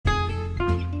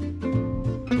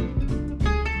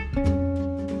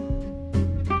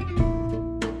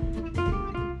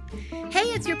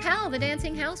Hal, the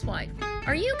dancing housewife.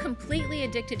 Are you completely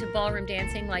addicted to ballroom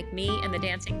dancing like me and the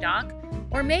dancing doc?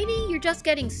 Or maybe you're just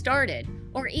getting started,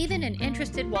 or even an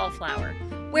interested wallflower.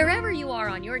 Wherever you are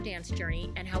on your dance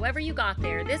journey and however you got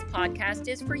there, this podcast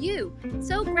is for you.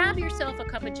 So grab yourself a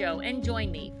cup of joe and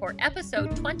join me for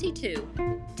episode 22,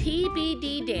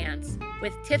 TBD Dance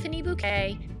with Tiffany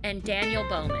Bouquet and Daniel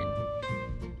Boman.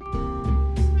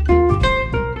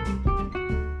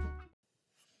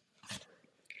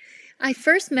 I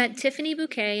first met Tiffany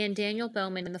Bouquet and Daniel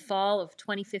Boman in the fall of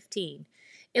 2015.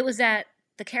 It was at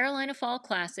the Carolina Fall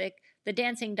Classic, the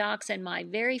Dancing Docs, and my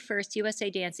very first USA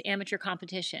Dance amateur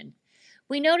competition.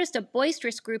 We noticed a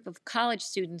boisterous group of college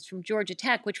students from Georgia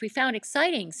Tech, which we found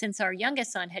exciting since our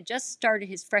youngest son had just started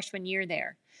his freshman year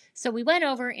there. So we went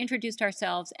over, introduced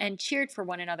ourselves, and cheered for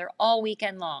one another all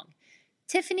weekend long.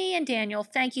 Tiffany and Daniel,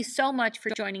 thank you so much for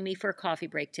joining me for a coffee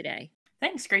break today.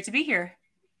 Thanks, great to be here.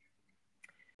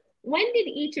 When did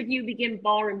each of you begin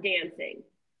ballroom dancing?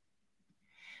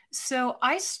 So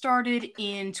I started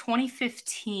in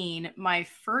 2015, my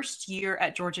first year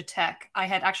at Georgia Tech. I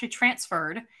had actually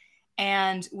transferred,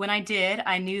 and when I did,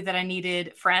 I knew that I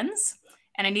needed friends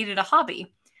and I needed a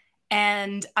hobby.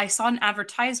 And I saw an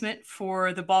advertisement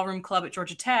for the ballroom club at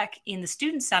Georgia Tech in the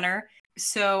student center.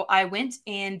 So I went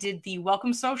and did the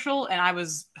welcome social, and I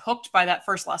was hooked by that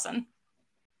first lesson.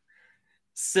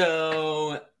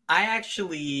 So I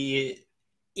actually,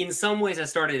 in some ways, I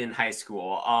started in high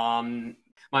school.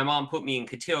 My mom put me in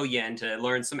cotillion to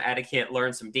learn some etiquette,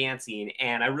 learn some dancing,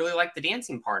 and I really liked the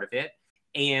dancing part of it.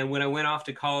 And when I went off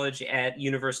to college at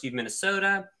University of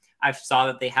Minnesota, I saw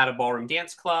that they had a ballroom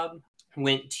dance club,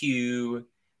 went to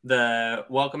the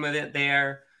welcome event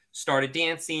there, started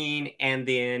dancing, and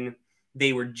then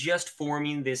they were just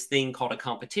forming this thing called a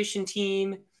competition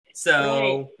team.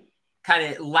 So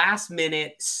kind of last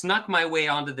minute, snuck my way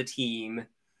onto the team,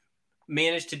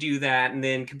 managed to do that, and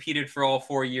then competed for all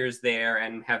 4 years there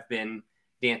and have been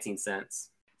dancing since.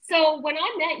 So when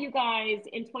I met you guys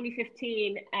in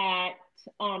 2015 at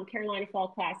Carolina Fall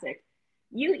Classic,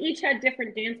 you each had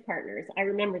different dance partners. I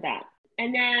remember that.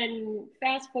 And then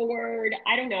fast forward,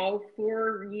 I don't know,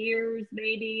 4 years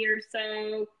maybe or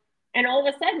so, and all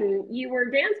of a sudden you were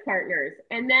dance partners.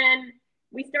 And then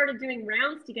we started doing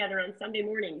rounds together on Sunday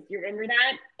mornings. You remember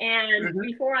that? And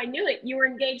before I knew it, you were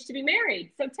engaged to be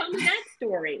married. So tell me that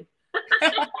story.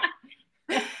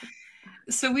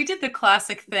 So we did the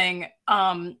classic thing.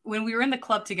 When we were in the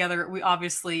club together, we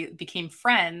obviously became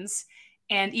friends.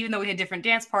 And even though we had different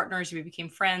dance partners, we became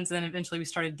friends. And then eventually we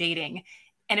started dating.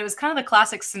 And it was kind of the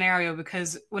classic scenario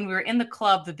because when we were in the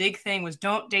club, the big thing was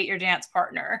don't date your dance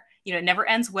partner. You know, it never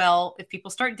ends well. If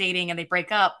people start dating and they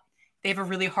break up, they have a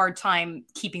really hard time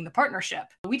keeping the partnership.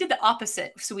 We did the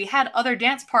opposite. So we had other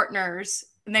dance partners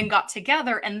and then got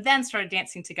together and then started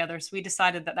dancing together. So we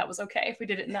decided that that was okay if we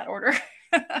did it in that order.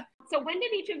 So when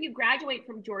did each of you graduate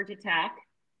from Georgia Tech?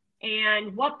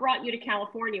 And what brought you to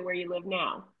California where you live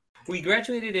now? We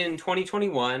graduated in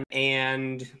 2021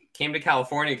 and came to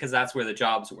California because that's where the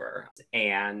jobs were.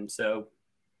 And so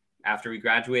after we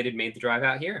graduated, made the drive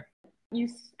out here. You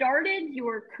started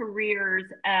your careers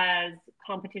as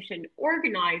competition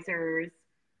organizers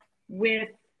with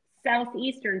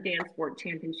Southeastern Dance Sport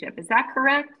Championship. Is that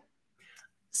correct?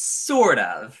 Sort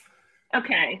of.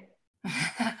 Okay.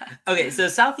 Okay, so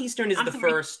Southeastern is the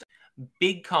first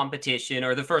big competition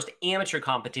or the first amateur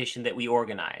competition that we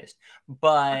organized.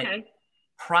 But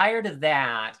prior to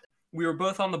that, we were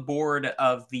both on the board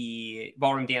of the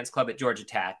Ballroom Dance Club at Georgia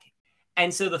Tech.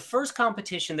 And so the first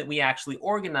competition that we actually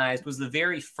organized was the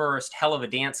very first Hell of a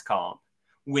Dance Comp,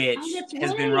 which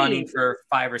has been running for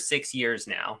 5 or 6 years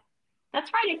now.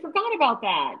 That's right. I forgot about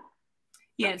that.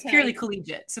 Yeah, it's purely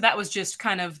collegiate. So that was just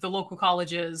kind of the local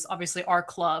colleges, obviously our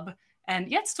club. And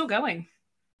yeah, it's still going.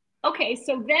 Okay,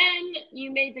 so then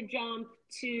you made the jump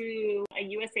to a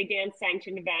USA Dance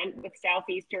sanctioned event with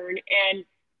Southeastern. And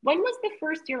when was the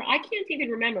first year? I can't even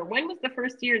remember. When was the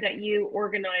first year that you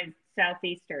organized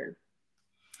Southeastern?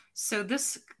 So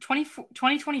this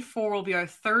 2024 will be our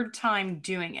third time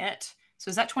doing it. So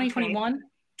is that 2021?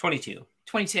 22.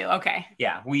 22, okay.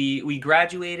 Yeah, we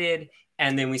graduated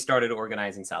and then we started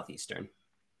organizing Southeastern.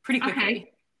 Pretty quickly.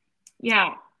 Okay.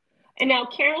 Yeah. And now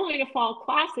Carolina Fall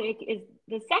Classic is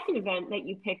the second event that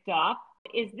you picked up.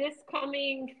 Is this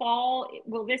coming fall?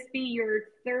 Will this be your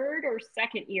third or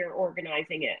second year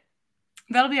organizing it?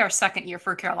 That'll be our second year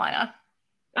for Carolina.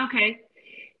 Okay.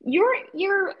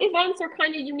 Your events are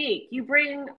kind of unique. You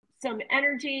bring some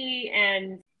energy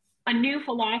and a new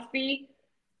philosophy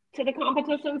to the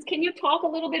competitions. Can you talk a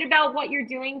little bit about what you're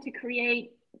doing to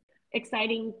create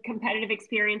exciting competitive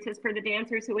experiences for the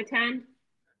dancers who attend?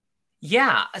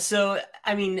 Yeah. So,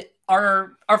 I mean,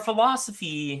 our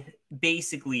philosophy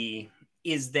basically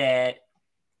is that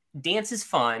dance is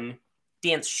fun,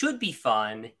 dance should be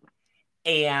fun,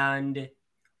 and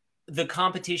the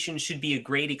competition should be a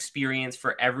great experience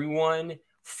for everyone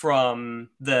from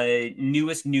the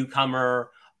newest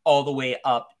newcomer all the way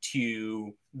up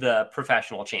to the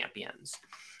professional champions.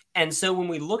 And so when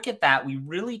we look at that, we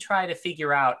really try to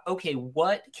figure out, okay,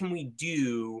 what can we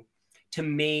do to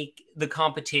make the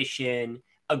competition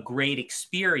a great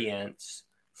experience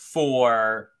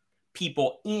for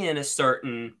people in a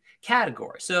certain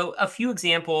category? So a few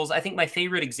examples, I think my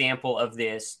favorite example of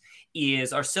this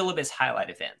is our syllabus highlight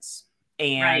events.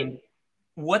 And Right.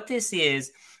 what this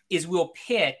is we'll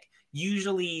pick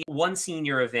usually one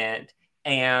senior event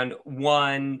and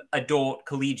one adult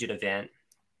collegiate event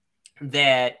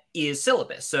that is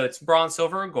syllabus. So it's bronze,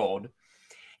 silver, and gold.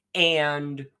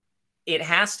 And it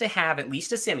has to have at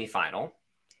least a semifinal.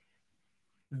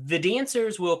 The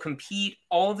dancers will compete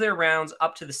all of their rounds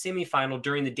up to the semifinal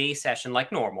during the day session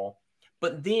like normal.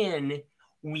 But then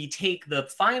we take the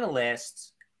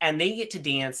finalists and they get to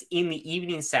dance in the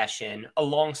evening session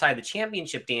alongside the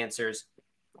championship dancers.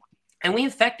 And we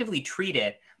effectively treat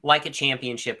it like a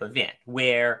championship event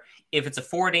where if it's a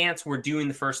 4 dance, we're doing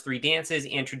the first 3 dances,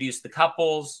 introduce the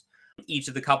couples. Each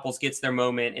of the couples gets their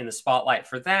moment in the spotlight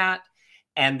for that.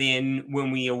 And then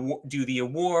when we do the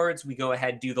awards, we go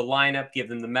ahead, do the lineup, give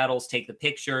them the medals, take the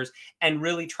pictures, and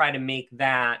really try to make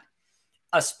that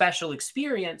a special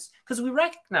experience because we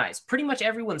recognize pretty much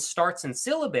everyone starts in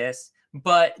syllabus,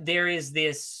 but there is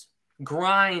this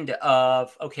grind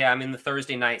of, okay, I'm in the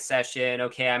Thursday night session.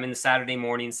 Okay, I'm in the Saturday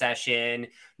morning session.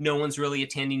 No one's really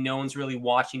attending. No one's really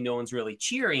watching. No one's really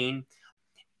cheering.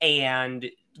 And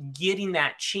getting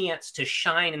that chance to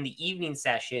shine in the evening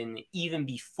session, even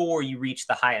before you reach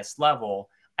the highest level,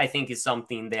 I think is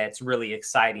something that's really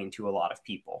exciting to a lot of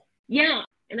people. Yeah.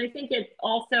 And I think it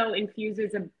also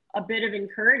infuses a bit of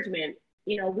encouragement.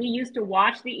 We used to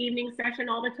watch the evening session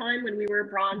all the time when we were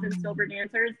bronze and silver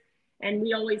dancers. And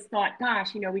we always thought,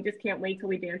 gosh, we just can't wait till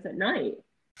we dance at night.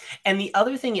 And the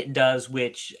other thing it does,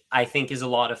 which I think is a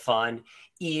lot of fun,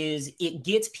 is it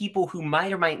gets people who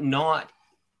might or might not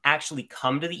actually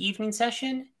come to the evening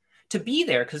session to be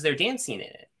there because they're dancing in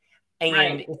it. And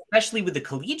Right. especially with the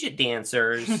collegiate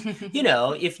dancers,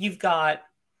 if you've got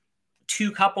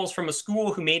 2 couples from a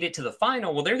school who made it to the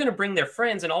final, well, they're going to bring their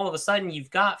friends, and all of a sudden you've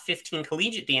got 15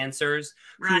 collegiate dancers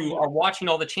who are watching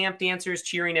all the champ dancers,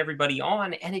 cheering everybody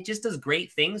on, and it just does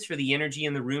great things for the energy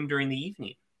in the room during the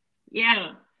evening.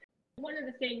 Yeah. One of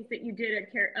the things that you did at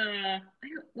it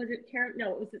was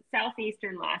at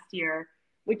Southeastern last year,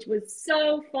 which was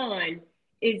so fun,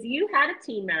 is you had a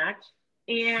team match,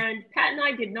 and Pat and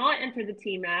I did not enter the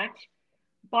team match,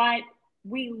 but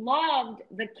we loved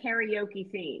the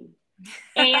karaoke theme.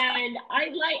 And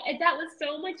that was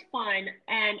so much fun,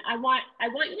 and I want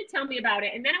you to tell me about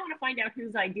it, and then I want to find out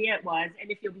whose idea it was and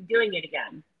if you'll be doing it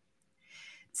again.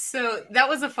 So that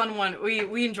was a fun one.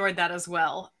 We enjoyed that as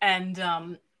well, and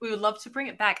we would love to bring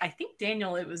it back. I think,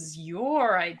 Daniel, it was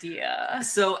your idea.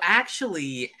 So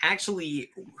actually,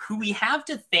 who we have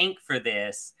to thank for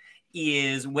this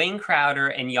is Wayne Crowder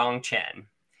and Yang Chen.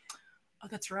 Oh,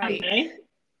 that's right. Okay.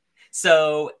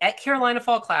 So at Carolina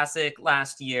Fall Classic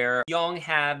last year, Young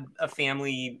had a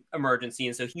family emergency,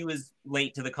 and so he was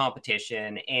late to the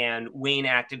competition, and Wayne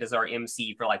acted as our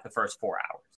MC for like the first 4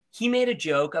 hours. He made a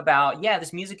joke about, yeah,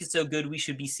 this music is so good, we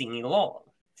should be singing along.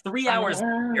 3 hours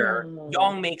later,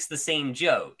 Young makes the same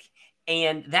joke.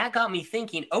 And that got me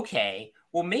thinking, okay,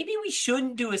 well, maybe we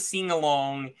shouldn't do a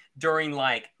sing-along during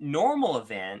like normal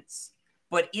events,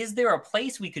 but is there a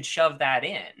place we could shove that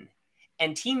in?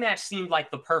 And Team Match seemed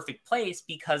like the perfect place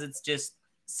because it's just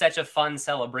such a fun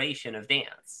celebration of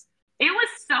dance. It was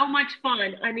so much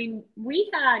fun. I mean, we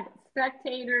had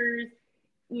spectators,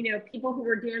 people who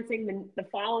were dancing the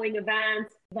following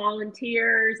events,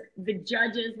 volunteers, the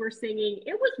judges were singing.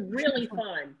 It was really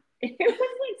fun. It was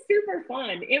like super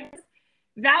fun.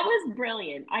 That was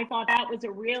brilliant. I thought that was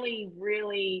a really,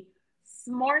 really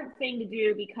smart thing to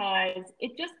do because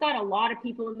it just got a lot of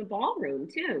people in the ballroom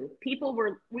too. People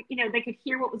were, they could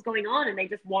hear what was going on and they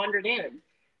just wandered in.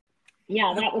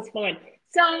 Yeah, that was fun.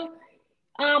 So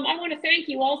I want to thank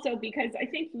you also because I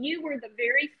think you were the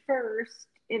very first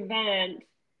event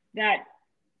that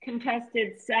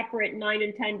contested separate 9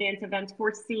 and 10 dance events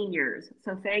for seniors.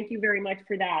 So thank you very much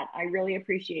for that. I really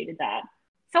appreciated that.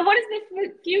 So what does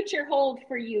the future hold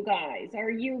for you guys? Are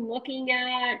you looking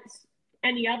at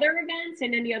any other events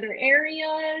in any other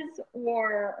areas,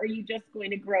 or are you just going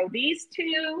to grow these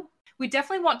 2? We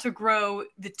definitely want to grow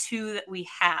the 2 that we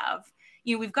have.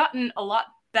 We've gotten a lot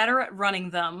better at running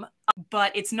them,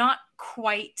 but it's not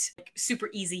quite super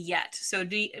easy yet. So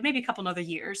maybe a couple other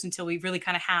years until we really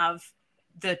kind of have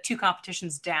the two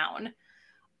competitions down.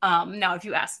 Now, if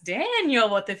you ask Daniel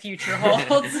what the future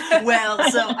holds. Well,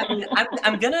 so I mean,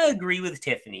 I'm going to agree with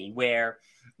Tiffany where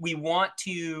we want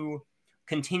to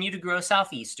continue to grow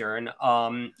Southeastern.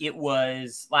 It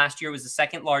was last year was the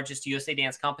second largest USA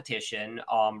Dance competition,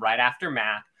 right after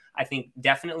MAC. I think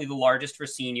definitely the largest for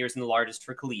seniors and the largest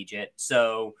for collegiate.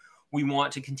 So we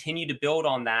want to continue to build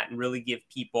on that and really give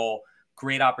people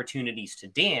great opportunities to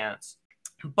dance.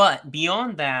 But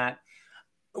beyond that,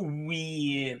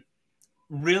 we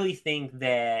really think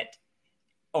that,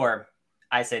 or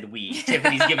I said we,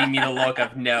 Tiffany's giving me the look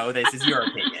of no, this is your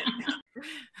opinion.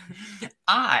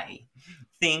 I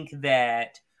think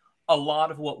that a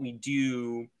lot of what we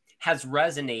do has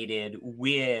resonated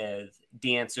with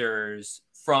dancers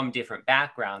from different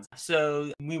backgrounds.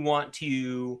 So we want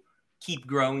to keep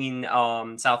growing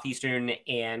Southeastern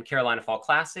and Carolina Fall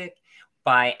Classic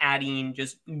by adding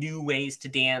just new ways to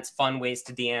dance, fun ways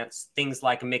to dance, things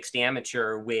like a mixed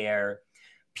amateur where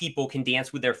people can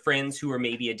dance with their friends who are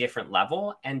maybe a different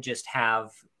level and just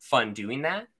have fun doing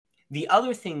that. The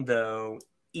other thing, though,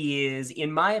 is,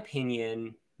 in my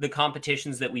opinion, the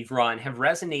competitions that we've run have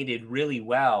resonated really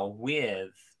well with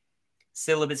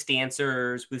syllabus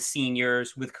dancers, with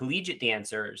seniors, with collegiate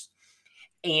dancers.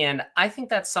 And I think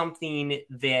that's something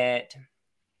that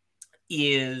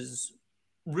is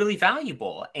really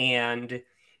valuable. And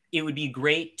it would be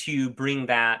great to bring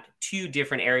that to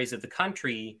different areas of the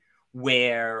country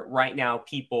where right now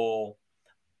people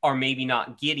are maybe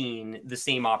not getting the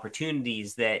same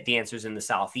opportunities that dancers in the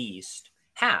Southeast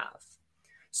have.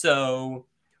 So,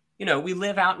 you know, we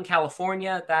live out in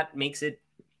California. That makes it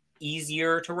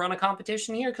easier to run a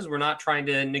competition here because we're not trying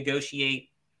to negotiate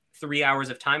 3 hours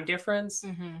of time difference.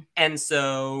 Mm-hmm. And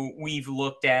so we've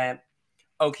looked at,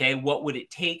 okay, what would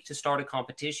it take to start a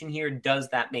competition here? Does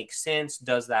that make sense?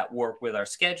 Does that work with our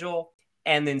schedule?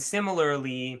 And then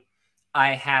similarly,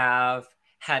 I have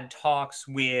had talks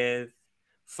with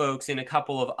folks in a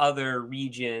couple of other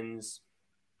regions.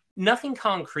 Nothing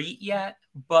concrete yet,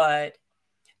 but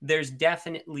there's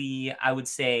definitely, I would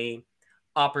say,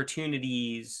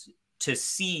 opportunities to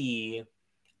see,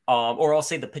 or I'll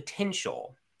say the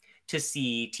potential to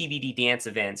see TBD dance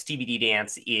events. TBD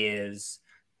dance is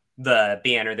the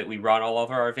banner that we run all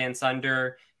of our events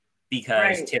under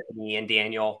because right. Tiffany and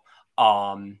Daniel.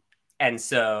 And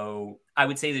so I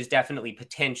would say there's definitely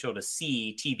potential to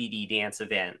see TBD dance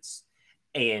events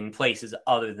in places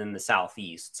other than the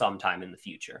Southeast sometime in the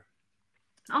future.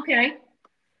 Okay.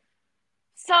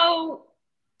 So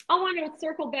I want to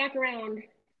circle back around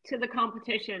to the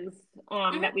competitions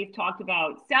that we've talked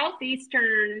about.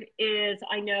 Southeastern is,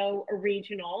 I know, a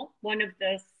regional, one of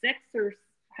the 6 or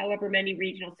however many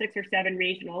regionals, 6 or 7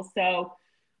 regionals. So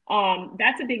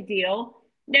that's a big deal.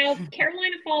 Now,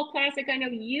 Carolina Fall Classic, I know,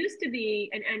 used to be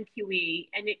an NQE,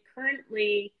 and it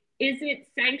currently, is it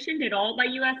sanctioned at all by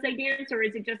USA Dance, or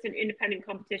is it just an independent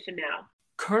competition now?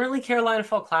 Currently, Carolina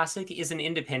Fall Classic is an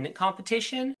independent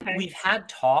competition. Okay. We've had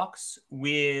talks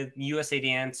with USA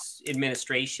Dance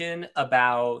administration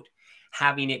about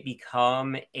having it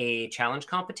become a challenge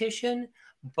competition.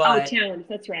 But challenge,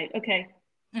 that's right. Okay.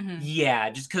 Mm-hmm. Yeah,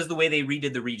 just because the way they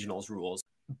redid the regionals rules.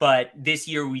 But this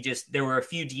year, there were a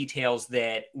few details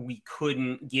that we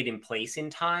couldn't get in place in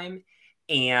time.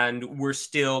 And we're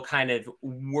still kind of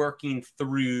working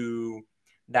through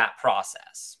that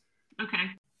process. Okay.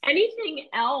 Anything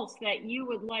else that you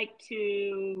would like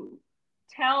to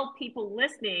tell people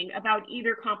listening about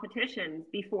either competitions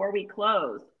before we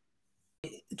close?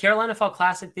 Carolina Fall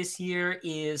Classic this year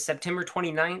is September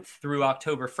 29th through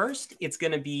October 1st. It's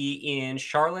going to be in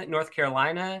Charlotte, North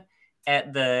Carolina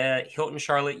at the Hilton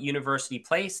Charlotte University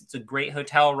Place. It's a great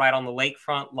hotel right on the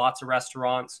lakefront, lots of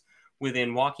restaurants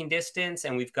within walking distance.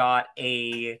 And we've got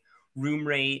a room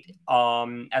rate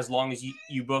as long as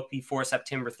you book before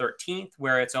September 13th,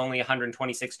 where it's only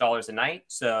 $126 a night.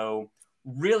 So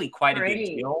really quite a good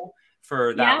deal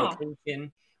for that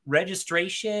location.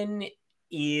 Registration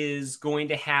is going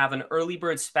to have an early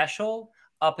bird special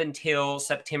up until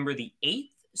September the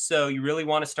 8th. So you really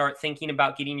want to start thinking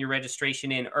about getting your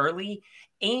registration in early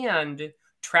and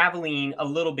traveling a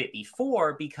little bit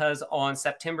before, because on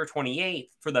September 28th,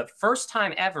 for the first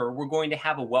time ever, we're going to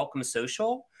have a welcome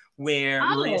social where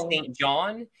Maria St.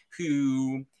 John,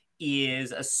 who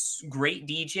is a great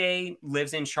DJ,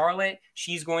 lives in Charlotte.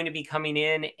 She's going to be coming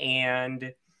in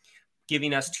and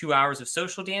giving us 2 hours of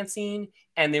social dancing.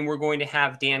 And then we're going to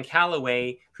have Dan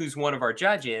Calloway, who's one of our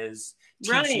judges,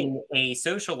 teaching a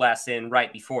social lesson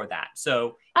right before that.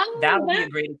 So that'll be a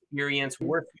great experience.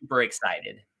 We're super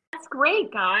excited. That's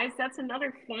great, guys. That's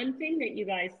another fun thing that you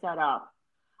guys set up.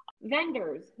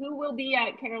 Vendors, who will be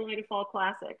at Carolina Fall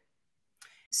Classic?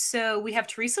 So we have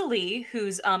Teresa Lee,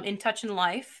 who's in Touch in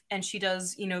Life, and she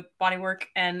does, body work,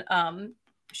 and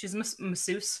she's a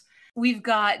masseuse. We've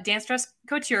got Dance Dress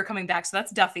Couture coming back, so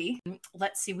that's Duffy.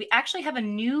 Let's see. We actually have a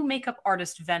new makeup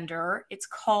artist vendor. It's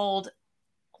called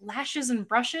Lashes and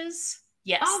Brushes.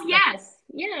 Yes. Oh, yes.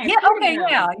 Yeah. Yeah. Okay.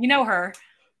 Yeah. You know her.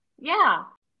 Yeah.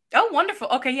 Oh, wonderful.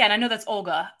 Okay. Yeah. And I know that's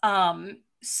Olga.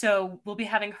 So we'll be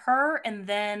having her, and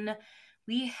then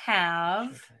we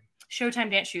have Showtime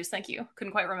Dance Shoes. Thank you.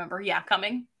 Couldn't quite remember. Yeah.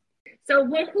 Coming. So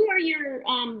who are your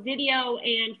video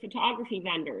and photography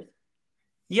vendors?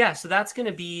 Yeah, so that's going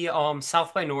to be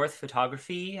South by North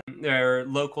Photography. They're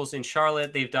locals in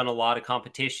Charlotte. They've done a lot of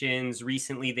competitions.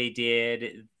 Recently, they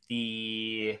did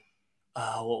the,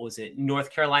 what was it?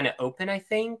 North Carolina Open, I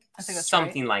think that's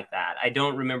something like that. I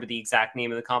don't remember the exact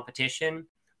name of the competition,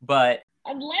 but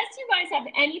unless you guys have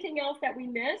anything else that we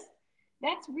missed,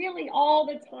 that's really all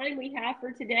the time we have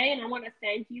for today. And I want to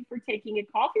thank you for taking a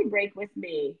coffee break with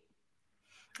me.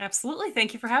 Absolutely.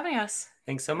 Thank you for having us.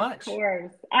 Thanks so much. Of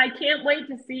course. I can't wait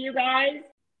to see you guys.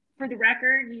 For the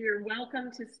record, you're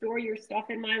welcome to store your stuff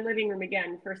in my living room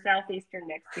again for Southeastern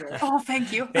next year. Oh,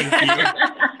 thank you. Thank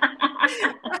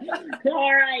you.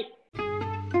 All right.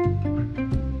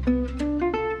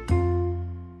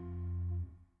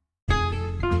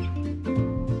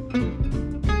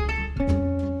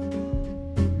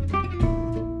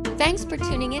 Thanks for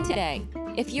tuning in today.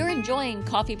 If you're enjoying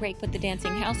Coffee Break with the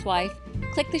Dancing Housewife,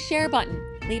 click the share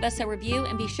button, leave us a review,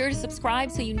 and be sure to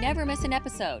subscribe so you never miss an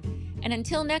episode. And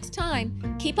until next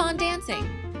time, keep on dancing.